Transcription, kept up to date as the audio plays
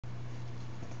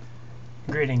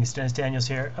Greetings, Dennis Daniels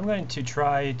here. I'm going to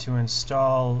try to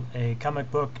install a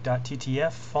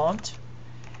comicbook.ttf font,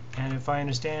 and if I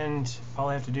understand, all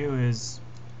I have to do is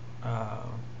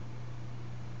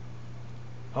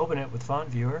open it with Font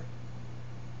Viewer,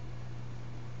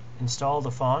 install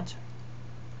the font.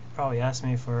 Probably asked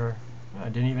me for,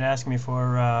 it didn't even ask me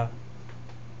for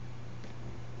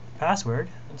password.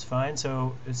 That's fine.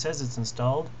 So it says it's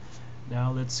installed.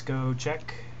 Now let's go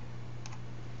check.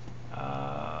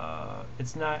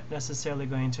 It's not necessarily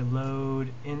going to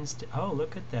load oh,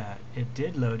 look at that. It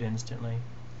did load instantly.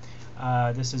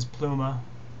 This is Pluma.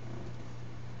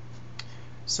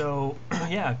 So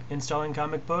yeah, installing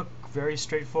comic book, very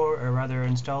straightforward, or rather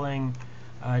installing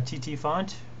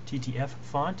TTF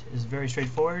font is very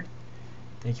straightforward.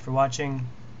 Thank you for watching,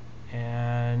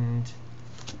 and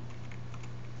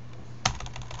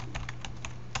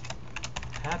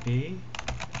happy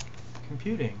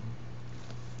computing.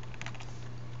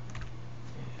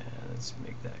 Let's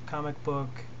make that comic book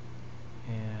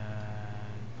and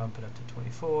bump it up to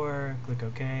 24. Click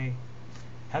OK.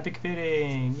 Happy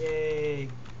computing! Yay!